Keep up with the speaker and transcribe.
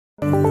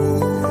Did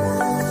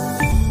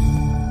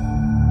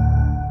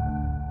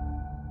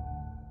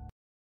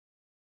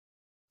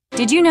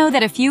you know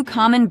that a few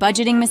common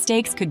budgeting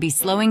mistakes could be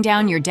slowing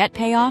down your debt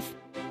payoff?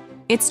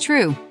 It's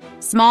true,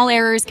 small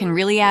errors can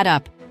really add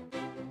up.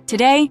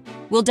 Today,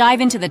 we'll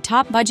dive into the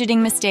top budgeting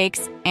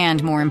mistakes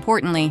and, more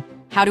importantly,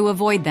 how to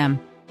avoid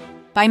them.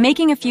 By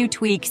making a few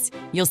tweaks,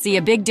 you'll see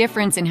a big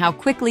difference in how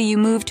quickly you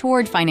move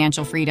toward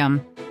financial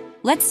freedom.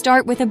 Let's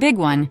start with a big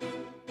one: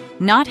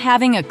 not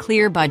having a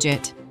clear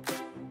budget.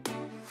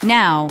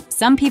 Now,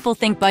 some people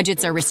think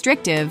budgets are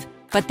restrictive,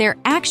 but they're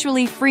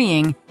actually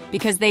freeing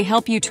because they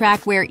help you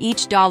track where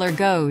each dollar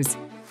goes.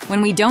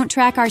 When we don't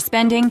track our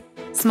spending,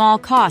 small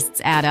costs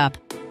add up,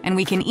 and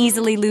we can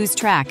easily lose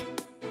track.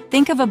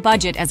 Think of a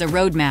budget as a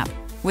roadmap.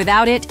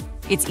 Without it,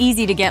 it's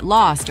easy to get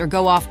lost or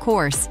go off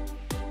course.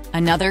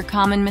 Another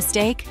common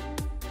mistake?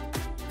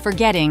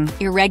 Forgetting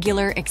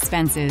irregular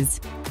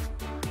expenses.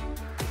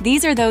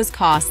 These are those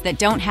costs that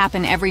don't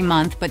happen every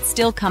month but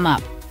still come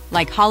up,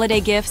 like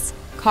holiday gifts,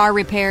 car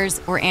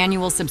repairs, or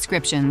annual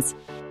subscriptions.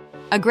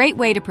 A great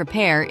way to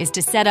prepare is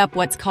to set up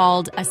what's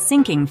called a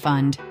sinking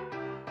fund.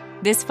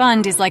 This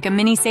fund is like a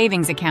mini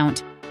savings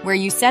account, where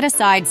you set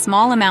aside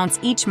small amounts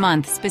each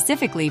month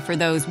specifically for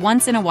those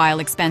once-in-a-while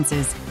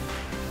expenses.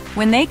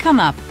 When they come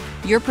up,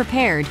 you're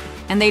prepared,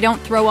 and they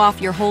don't throw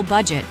off your whole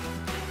budget.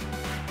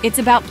 It's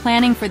about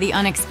planning for the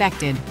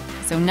unexpected,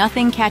 so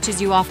nothing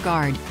catches you off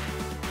guard.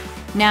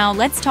 Now,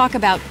 let's talk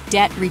about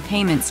debt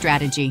repayment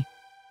strategy.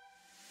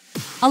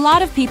 A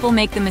lot of people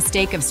make the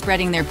mistake of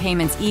spreading their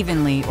payments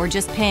evenly or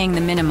just paying the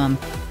minimum.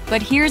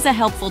 But here's a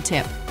helpful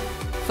tip.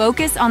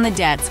 Focus on the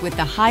debts with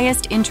the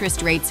highest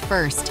interest rates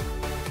first.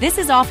 This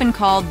is often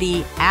called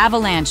the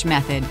avalanche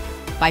method.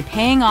 By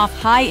paying off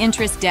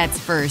high-interest debts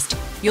first,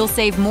 you'll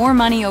save more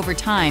money over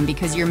time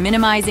because you're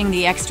minimizing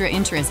the extra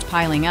interest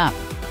piling up.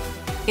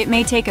 It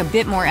may take a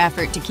bit more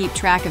effort to keep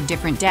track of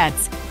different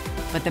debts,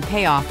 but the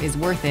payoff is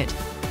worth it.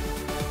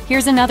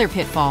 Here's another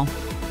pitfall: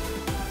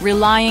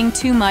 relying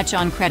too much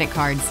on credit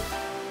cards.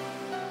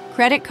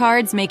 Credit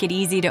cards make it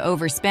easy to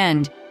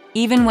overspend,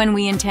 even when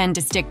we intend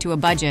to stick to a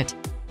budget.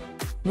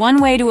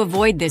 One way to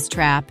avoid this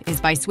trap is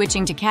by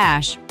switching to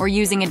cash or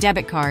using a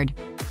debit card.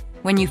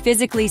 When you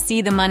physically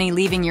see the money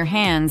leaving your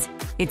hands,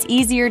 it's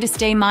easier to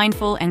stay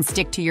mindful and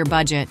stick to your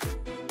budget.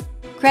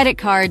 Credit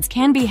cards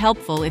can be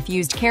helpful if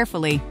used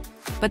carefully,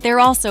 but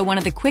they're also one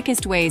of the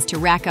quickest ways to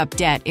rack up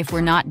debt if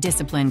we're not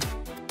disciplined.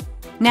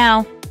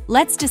 Now,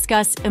 let's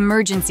discuss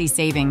emergency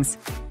savings,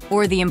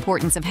 or the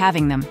importance of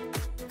having them.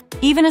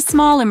 Even a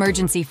small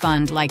emergency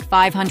fund like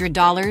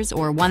 $500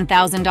 or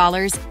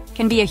 $1,000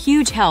 can be a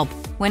huge help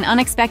when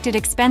unexpected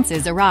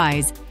expenses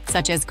arise,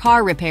 such as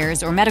car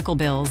repairs or medical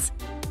bills.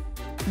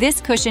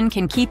 This cushion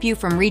can keep you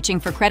from reaching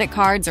for credit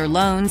cards or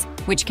loans,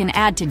 which can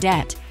add to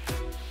debt.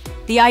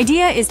 The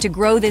idea is to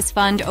grow this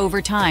fund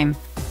over time,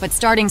 but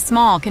starting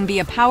small can be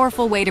a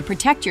powerful way to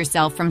protect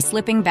yourself from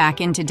slipping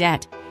back into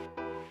debt.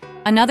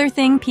 Another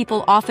thing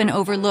people often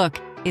overlook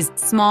is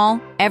small,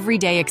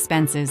 everyday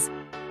expenses.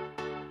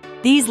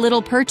 These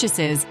little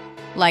purchases,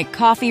 like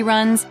coffee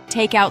runs,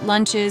 takeout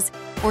lunches,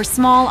 or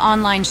small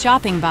online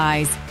shopping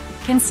buys,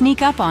 can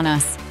sneak up on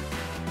us.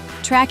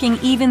 Tracking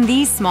even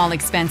these small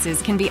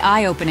expenses can be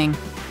eye-opening.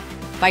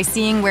 By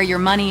seeing where your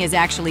money is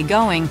actually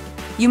going,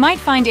 you might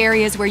find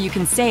areas where you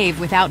can save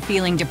without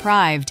feeling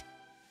deprived.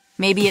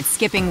 Maybe it's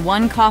skipping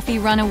one coffee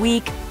run a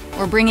week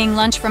or bringing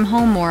lunch from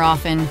home more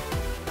often.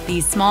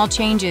 These small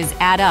changes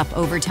add up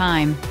over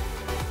time.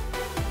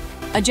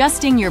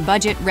 Adjusting your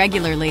budget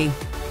regularly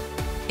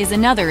is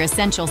another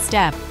essential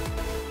step.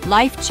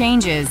 Life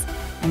changes,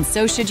 and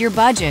so should your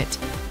budget.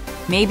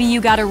 Maybe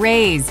you got a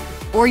raise,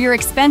 or your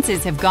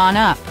expenses have gone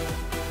up.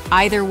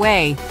 Either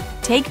way,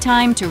 take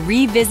time to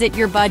revisit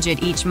your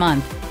budget each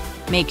month.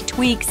 Make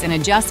tweaks and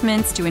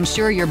adjustments to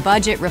ensure your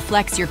budget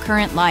reflects your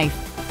current life.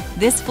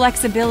 This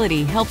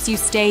flexibility helps you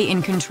stay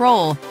in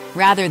control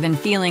rather than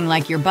feeling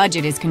like your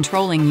budget is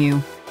controlling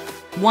you.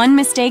 One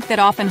mistake that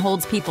often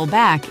holds people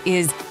back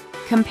is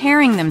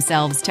comparing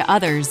themselves to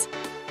others.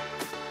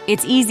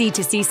 It's easy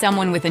to see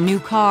someone with a new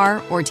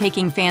car or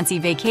taking fancy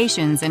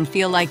vacations and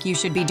feel like you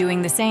should be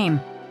doing the same.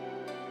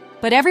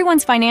 But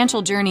everyone's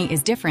financial journey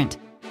is different.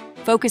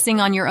 Focusing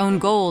on your own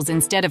goals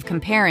instead of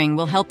comparing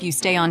will help you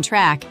stay on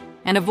track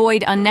and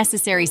avoid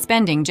unnecessary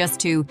spending just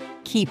to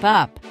keep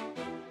up.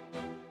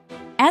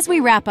 As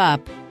we wrap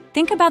up,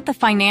 think about the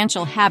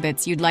financial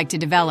habits you'd like to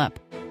develop.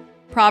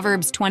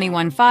 Proverbs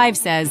 21:5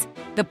 says,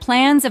 "The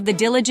plans of the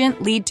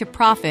diligent lead to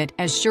profit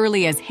as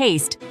surely as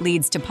haste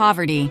leads to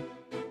poverty."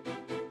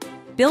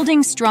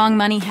 Building strong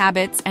money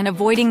habits and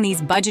avoiding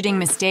these budgeting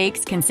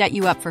mistakes can set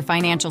you up for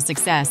financial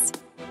success.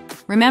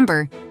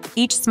 Remember,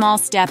 each small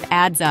step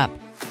adds up,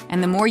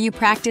 and the more you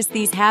practice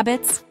these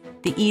habits,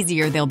 the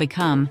easier they'll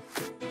become.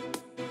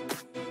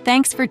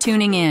 Thanks for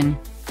tuning in.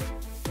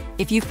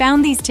 If you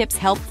found these tips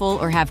helpful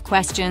or have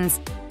questions,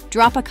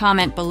 drop a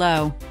comment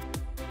below.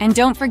 And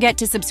don't forget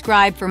to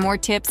subscribe for more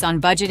tips on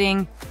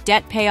budgeting,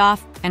 debt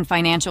payoff, and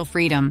financial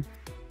freedom.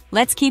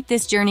 Let's keep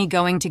this journey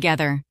going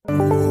together.